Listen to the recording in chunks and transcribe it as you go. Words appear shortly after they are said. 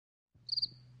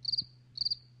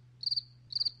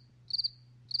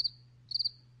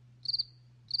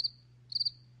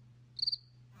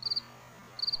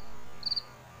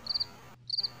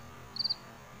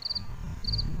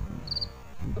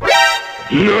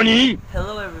NANI?!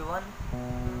 Hello everyone,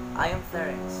 I am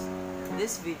Therenze, and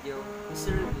this video is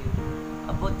a review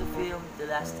about the film The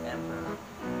Last Emperor.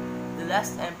 The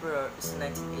Last Emperor is a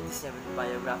 1987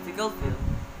 biographical film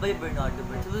by Bernardo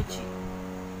Bertolucci.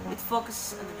 It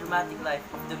focuses on the dramatic life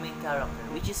of the main character,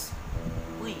 which is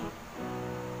Hui.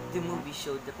 The movie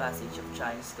showed the passage of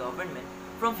Chinese government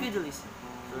from feudalism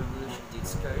to revolution to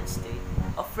its current state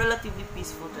of relatively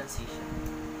peaceful transition.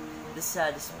 The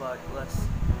saddest part was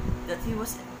that he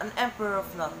was an emperor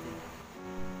of nothing.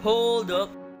 Hold up!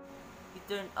 He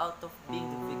turned out of being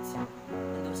the victim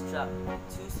and was trapped in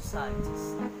two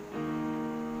societies.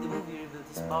 The movie revealed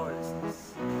his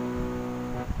powerlessness.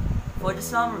 For the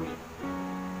summary,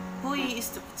 Hui is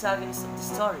the protagonist of the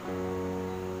story.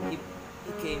 He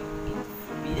came into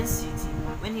Forbidden City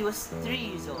when he was 3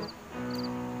 years old.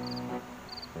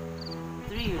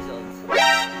 3 years old.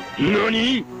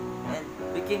 NANI?! And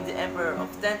became the emperor of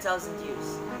 10,000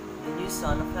 years, the new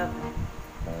son of heaven.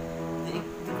 The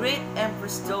great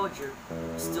Empress Dowager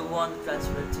was the one who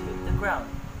transferred to him the crown.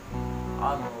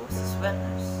 Armo was his wet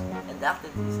nurse and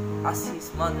acted as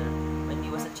his mother when he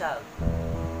was a child.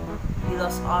 He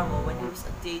lost Armo when he was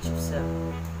at the age of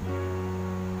 7.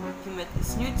 He met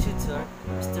his new tutor,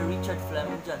 Mr. Richard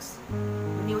Fleming Johnston,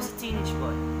 when he was a teenage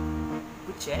boy.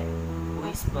 Puche,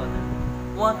 Hui's brother,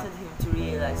 wanted him to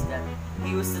realize that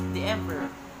he was the emperor,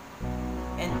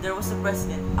 and there was a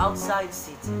president outside the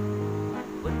city,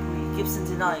 but Hui keeps on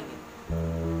denying it,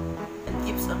 and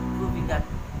keeps on proving that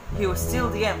he was still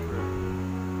the emperor.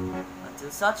 Until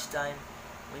such time,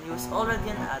 when he was already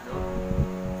an adult,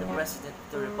 the president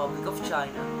of the Republic of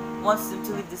China wants him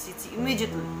to leave the city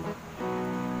immediately.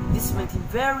 This made him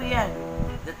very angry,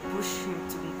 that pushed him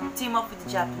to team up with the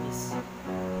Japanese.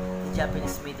 The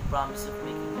Japanese made the promise of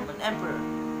making him an emperor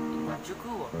in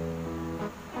Manchukuo.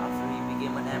 After he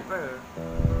became an emperor,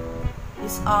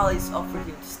 his allies offered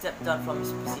him to step down from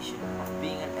his position of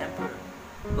being an emperor,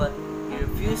 but he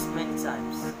refused many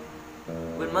times.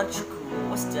 When Manchukuo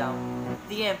was down,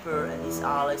 the emperor and his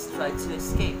allies tried to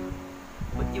escape,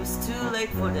 but it was too late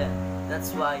for them.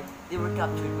 That's why they were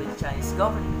captured by the Chinese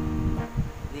government.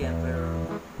 The emperor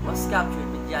was captured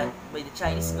by the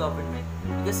Chinese government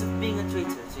because of being a traitor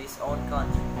to his own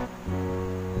country.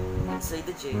 Inside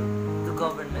the jail, the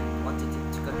government wanted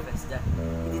him to confess that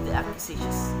he did the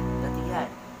accusations that he had.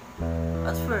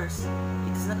 At first, he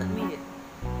does not admit it.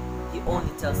 He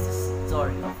only tells the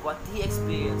story of what he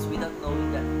experienced without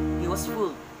knowing that he was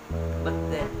fooled. But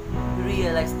then, he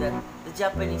realized that the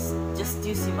Japanese just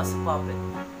use him as a puppet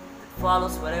that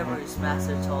follows whatever his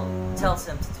master tells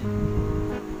him to do.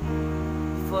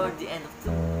 Before the end of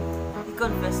the movie, he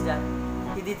confessed that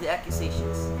he did the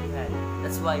accusations he had.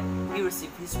 That's why he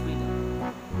received his freedom,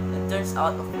 and turns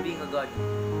out of being a guardian.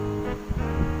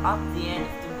 At the end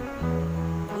of the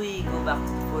movie, Hui go back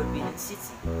to the Forbidden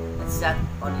City and sat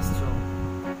on his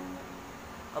throne.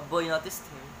 A boy noticed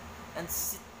him and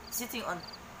sitting on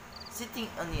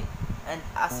it and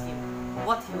asked him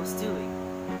what he was doing.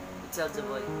 He tells the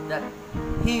boy that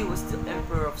he was the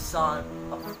emperor of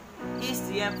he is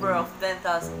the emperor of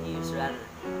 10,000 years rather,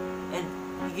 and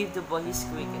he gave the boy his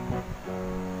cricket.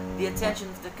 The attention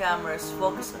of the camera is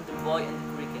focused on the boy and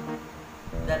the cricket.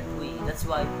 That's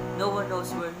why no one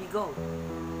knows where he goes.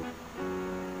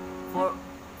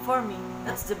 For me,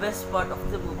 that's the best part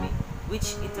of the movie,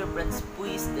 which interprets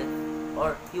Pui's death,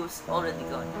 or he was already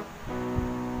gone.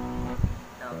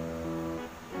 Now,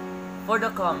 for the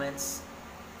comments,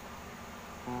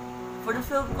 for the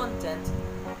film content,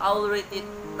 I will rate it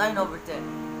 9 over 10.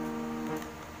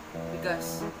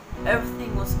 Because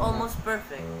everything was almost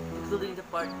perfect, excluding the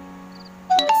part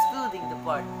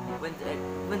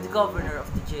when the governor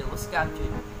of the jail was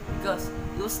captured, because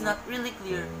it was not really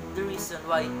clear the reason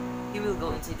why he will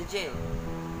go inside the jail.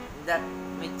 That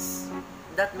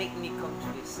made me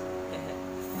confused.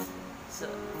 So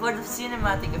for the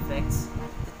cinematic effects,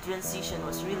 the transition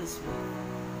was really smooth.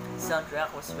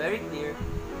 Soundtrack was very clear.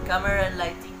 Camera and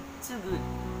lighting too good.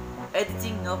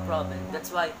 Editing no problem.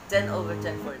 That's why 10 over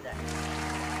 10 for that.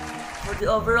 For the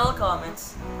overall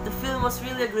comments, the film was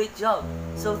really a great job,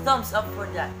 so thumbs up for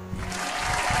that.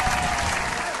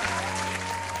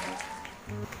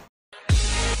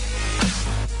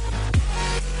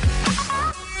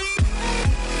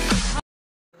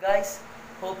 Guys,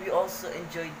 hope you also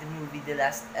enjoyed the movie The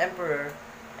Last Emperor,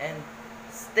 and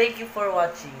thank you for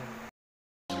watching.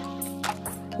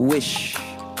 Wish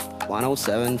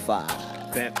 1075.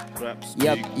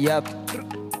 Yep.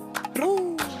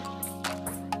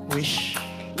 Wish.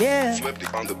 Yeah. Flipped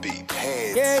it on the beat.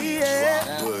 Hands.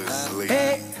 Yeah. Was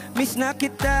Hey, Miss na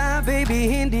kita, baby,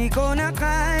 hindi ko na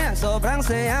kaya. Sobrang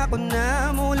saya ko na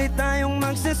muli tayong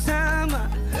magsasama.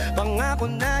 Pangako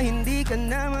na hindi ka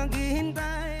na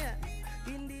maghihintay.